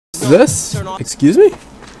this? Excuse me?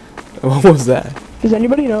 What was that? Does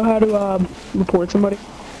anybody know how to report somebody?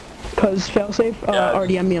 Cause failsafe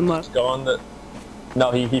already had me unlocked. Go on the. No,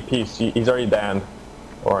 he peaced. He's already banned.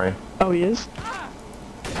 Don't worry. Oh, he is?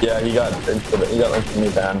 Yeah, he got instantly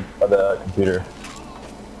banned by the computer.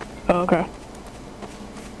 Oh, okay.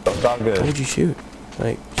 So it's all good. How did you shoot?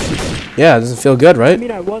 Like, yeah, it doesn't feel good, right? I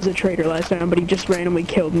mean, I was a traitor last time, but he just randomly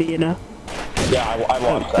killed me in a... Yeah, I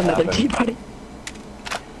watched that another happen. tea party.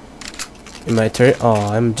 In my turn? Oh,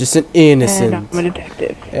 I'm just an innocent. And I'm a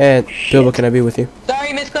detective. And Bilbo, can I be with you? Sorry,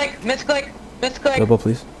 misclick. Bilbo,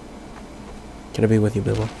 please. Can I be with you,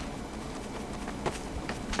 Bilbo?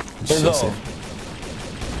 Just so safe.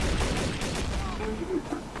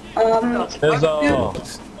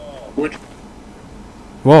 Which?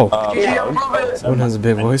 Whoa. Yeah, Someone has a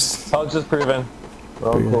big voice. I'll just proven.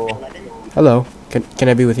 Oh, cool. Hello. Can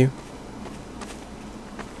I be with you?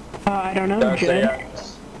 I don't know, Jed.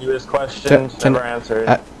 You asked questions, never answered.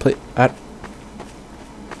 Please.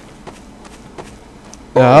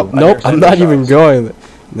 Nope, I'm not even going.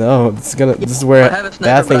 No, this is where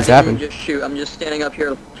bad things happen. Just shoot. I'm just standing up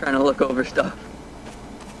here trying to look over stuff.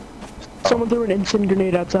 Someone threw an instant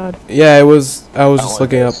grenade outside. Yeah, I was just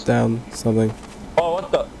looking up, down, something. Oh,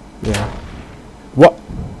 what the? Yeah. What?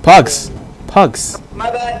 Pugs.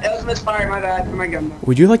 My bad. That was misfire. My bad. Oh my god.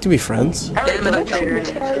 Would you like to be friends? Damn it, I'm traitor.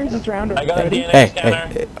 I got a DNA Hey,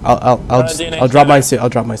 scanner. I'll drop my suit. I'm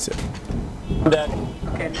dead.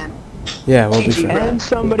 Okay, man. Yeah, we'll be friends. And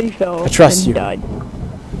somebody fell. I trust and you. Died.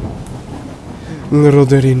 Little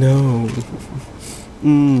did he know. That's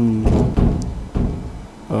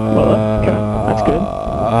good.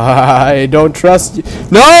 I don't trust you.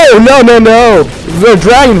 No! The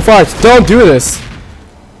dragon farts. Don't do this.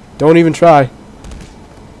 Don't even try.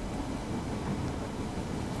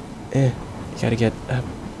 You gotta get up.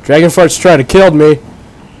 Dragon farts try to kill me.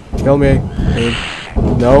 Kill me.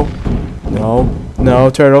 No,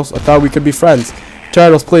 turtles. I thought we could be friends.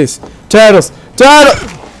 Turtles, please. Turtles!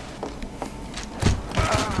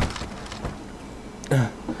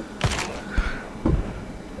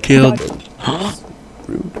 Killed.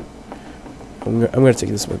 Rude. I'm gonna take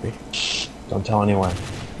this with me. Shh, don't tell anyone.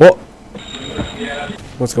 What?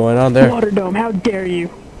 What's going on there? Water dome, how dare you?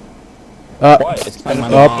 What? It's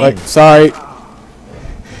sorry.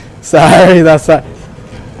 Sorry, that's not.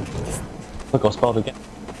 Look, I'll spell it again.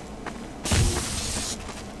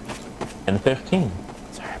 And 15.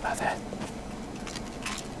 Sorry about that.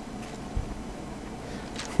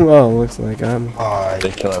 Well, looks like I'm.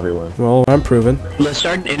 They kill everyone. Well, I'm proven. Let's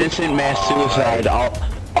start an innocent mass suicide.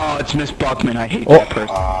 Oh, it's Miss Buckman. I hate that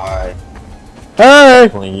person. Hey!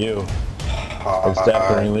 Definitely you. It's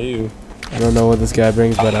definitely you. I don't know what this guy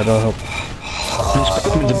brings, but I don't hope. Miss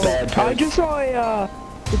Buckman's a bad person. I just saw a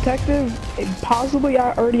detective, possibly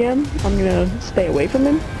RDM. I'm gonna stay away from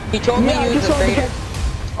him. He told me he was a traitor.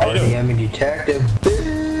 I'm a detective.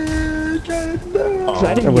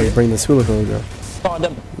 I'm gonna bring this hooligan girl. Oh,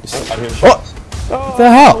 What the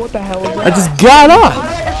hell? What the hell is that? I just got off!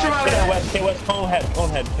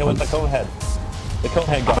 The cone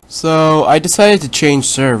head guy. So, I decided to change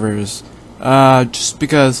servers. Just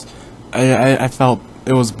because I felt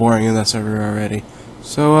it was boring in that server already.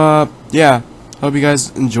 So, yeah. Hope you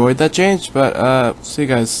guys enjoyed that change, but, see you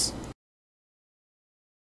guys.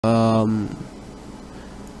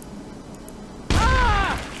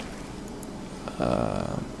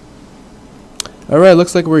 Alright,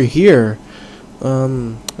 looks like we're here.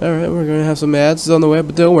 Alright, we're gonna have some ads on the way,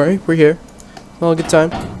 but don't worry, we're here. Well, good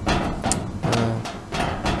time.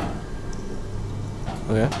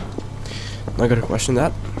 Okay. Not gonna question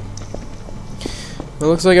that. It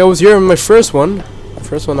looks like I was here in my first one. The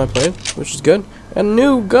first one I played, which is good. And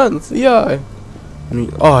new guns, yeah.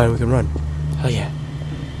 Oh, and we can run. Hell yeah.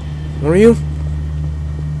 Where are you?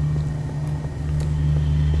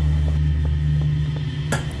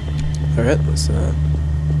 Alright, let's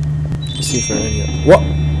see if we're in here. What?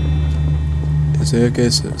 His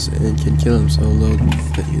AKs and can kill him so low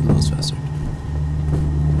that he loads faster.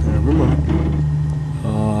 Never mind.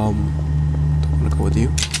 Don't wanna go with you.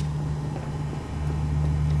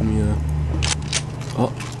 Let me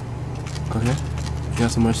oh. Okay. You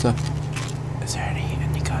got some more stuff. Is there any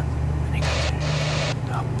gun? Any gun there?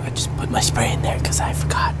 No, I just put my spray in there because I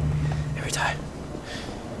forgot every time.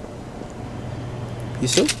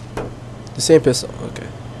 Pistol? The same pistol. Okay.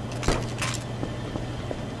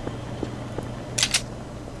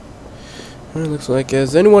 It looks like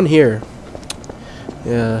is anyone here?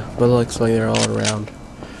 Yeah, but it looks like they're all around.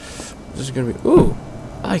 This is gonna be. Ooh,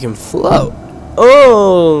 I can float.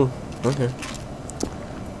 Oh, okay.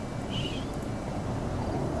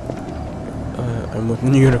 I'm with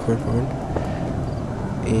the unicorn horn.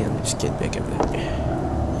 And just get back over there.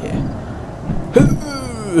 Yeah.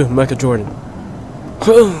 Michael Jordan.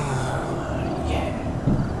 Yeah.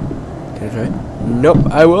 Can I try? Nope,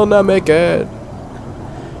 I will not make it.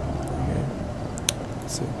 Okay.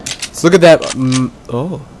 Let's look at that.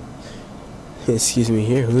 Oh. Excuse me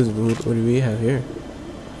here. What do we have here?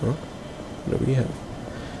 Huh? What do we have?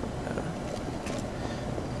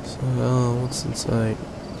 So, what's inside?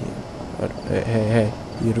 Yeah. Hey,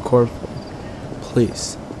 unicorn,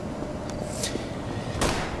 please.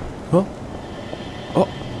 Oh. Oh.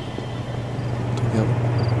 Don't help me.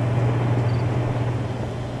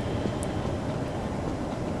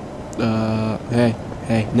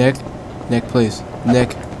 Hey, Nick, please,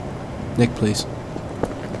 Nick, please.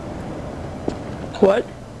 What?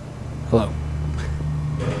 Hello.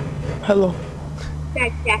 Hello.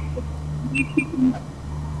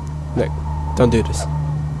 Nick, don't do this.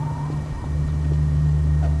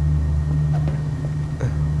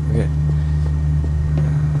 Okay.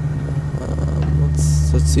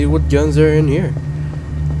 Let's see what guns are in here.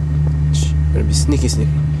 Shh, gotta be sneaky.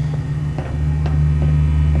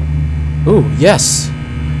 Ooh, yes.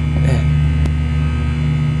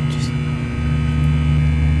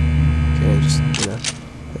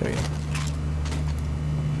 There we go.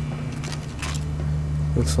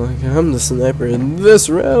 Looks like I'm the sniper in this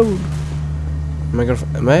round.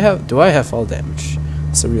 Do I have fall damage?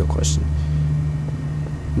 That's a real question.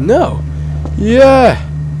 No. Yeah.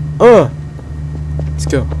 Let's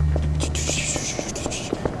go.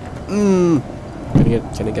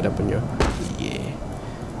 Can I get up on you? Yeah.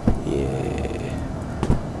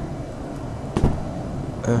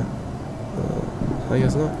 I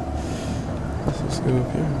guess not. Let's go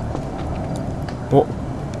up here. Oh,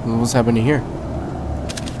 what's happening here?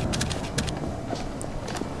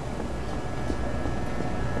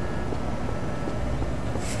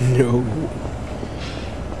 No.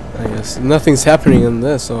 I guess nothing's happening in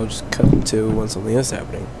this, so I'll just cut to when something is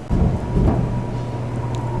happening.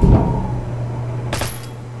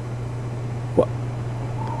 What?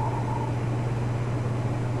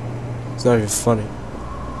 It's not even funny.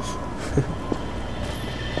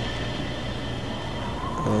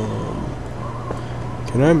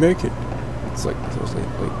 Can I make it? It's like, seriously,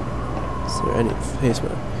 like, is there any face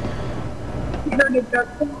mode?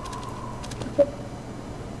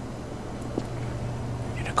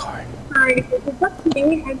 Unicorn. Alright, if it's up to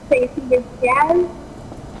me, I'd say it's either Jazz,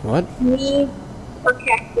 What? me, or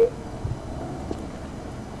Cactus.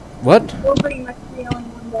 What? We're pretty much the only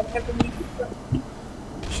one that ever makes it.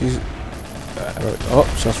 She's... oh,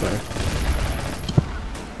 shots fired.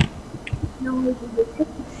 No,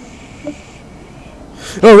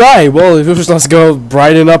 Alright, well, let's go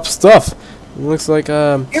brighten up stuff. It looks like,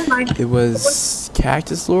 never mind. it was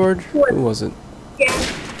Cactus Lord? Who was it? Yeah.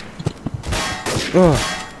 Oh.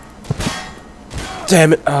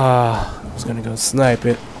 Damn it. I was gonna go snipe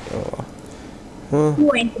it. Oh. Huh?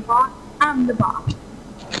 You ain't the boss. I'm the boss.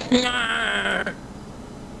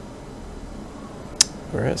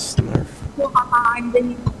 Where's Snarf? I'm the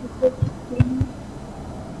new thing.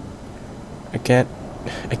 I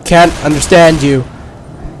can't understand you.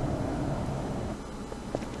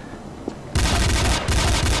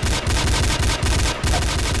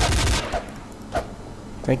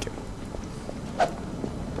 Thank you.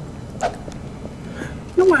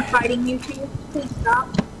 No more fighting, you two. Please stop.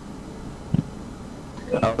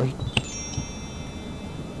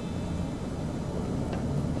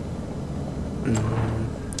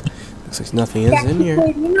 Looks like nothing is in here.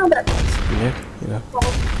 You know that. Yeah, you know.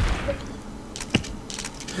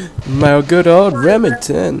 My good old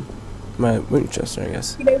Remington. My Winchester, I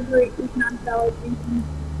guess. It is great. It's not valid.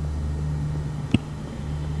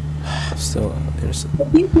 Still innocent.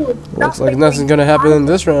 Looks like nothing's gonna happen in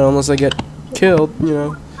this round unless I get killed, you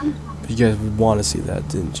know. But you guys would want to see that,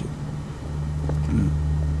 didn't you?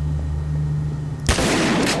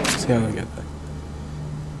 See how I get that.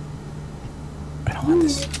 I don't want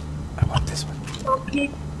this. I want this one.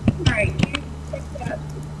 Okay. Alright, you check that.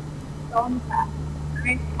 It's on the path.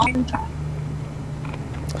 Alright, on the path.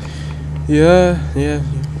 Yeah.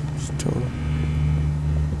 Just totally.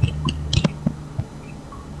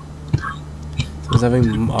 I was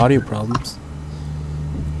having audio problems.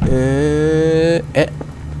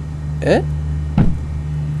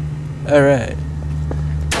 Alright.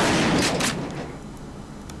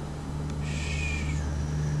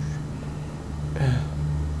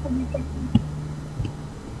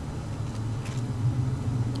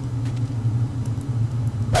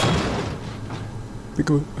 Be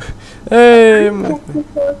cool. Hey! Can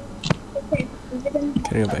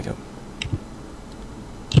I go back up?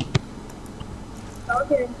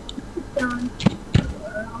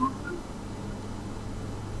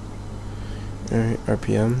 Alright,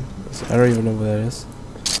 RPM. I don't even know what that is.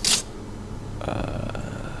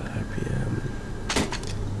 RPM.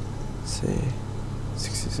 Let's see.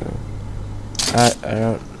 67. I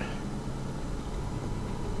don't.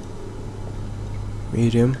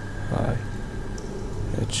 Medium. High.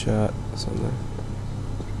 Headshot. Something.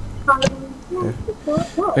 Okay.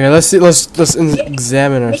 Okay, let's see. Let's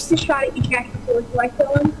examine our. Make the shot at you, Jack. Do I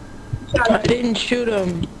kill him? I didn't shoot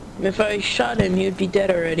him. If I shot him, he'd be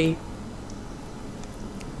dead already.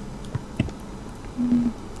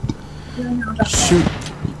 Shoot.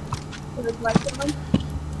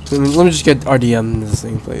 Let me just get RDM in this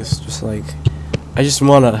thing, please. Just like, I just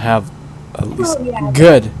want to have at least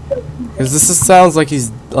good, because this just sounds like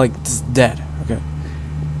he's like just dead. Okay.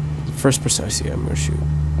 First person I see, I'm gonna shoot.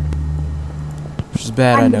 Which is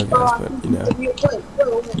bad, I know, guys, but you know.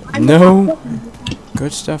 No.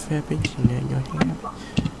 Good stuff happens.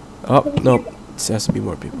 Oh nope. This has to be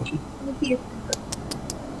more people. What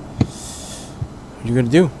are you gonna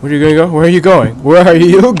do? Where are you gonna go? Where are you going? Where are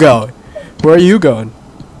you going? Where are you going?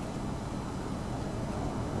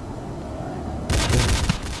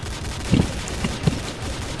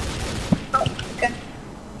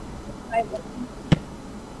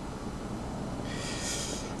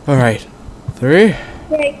 Alright. 3.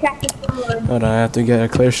 Hold on, I have to get a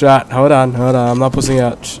clear shot. Hold on, I'm not pushing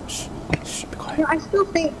out. Shh, shh, shh, be quiet. No, I still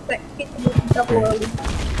think that it's double loaded.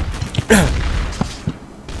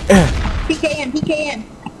 PKN, PKN.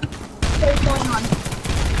 What's going on?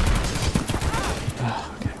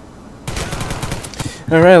 Okay.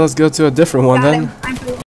 Alright, let's go to a different one Got then. him. I'm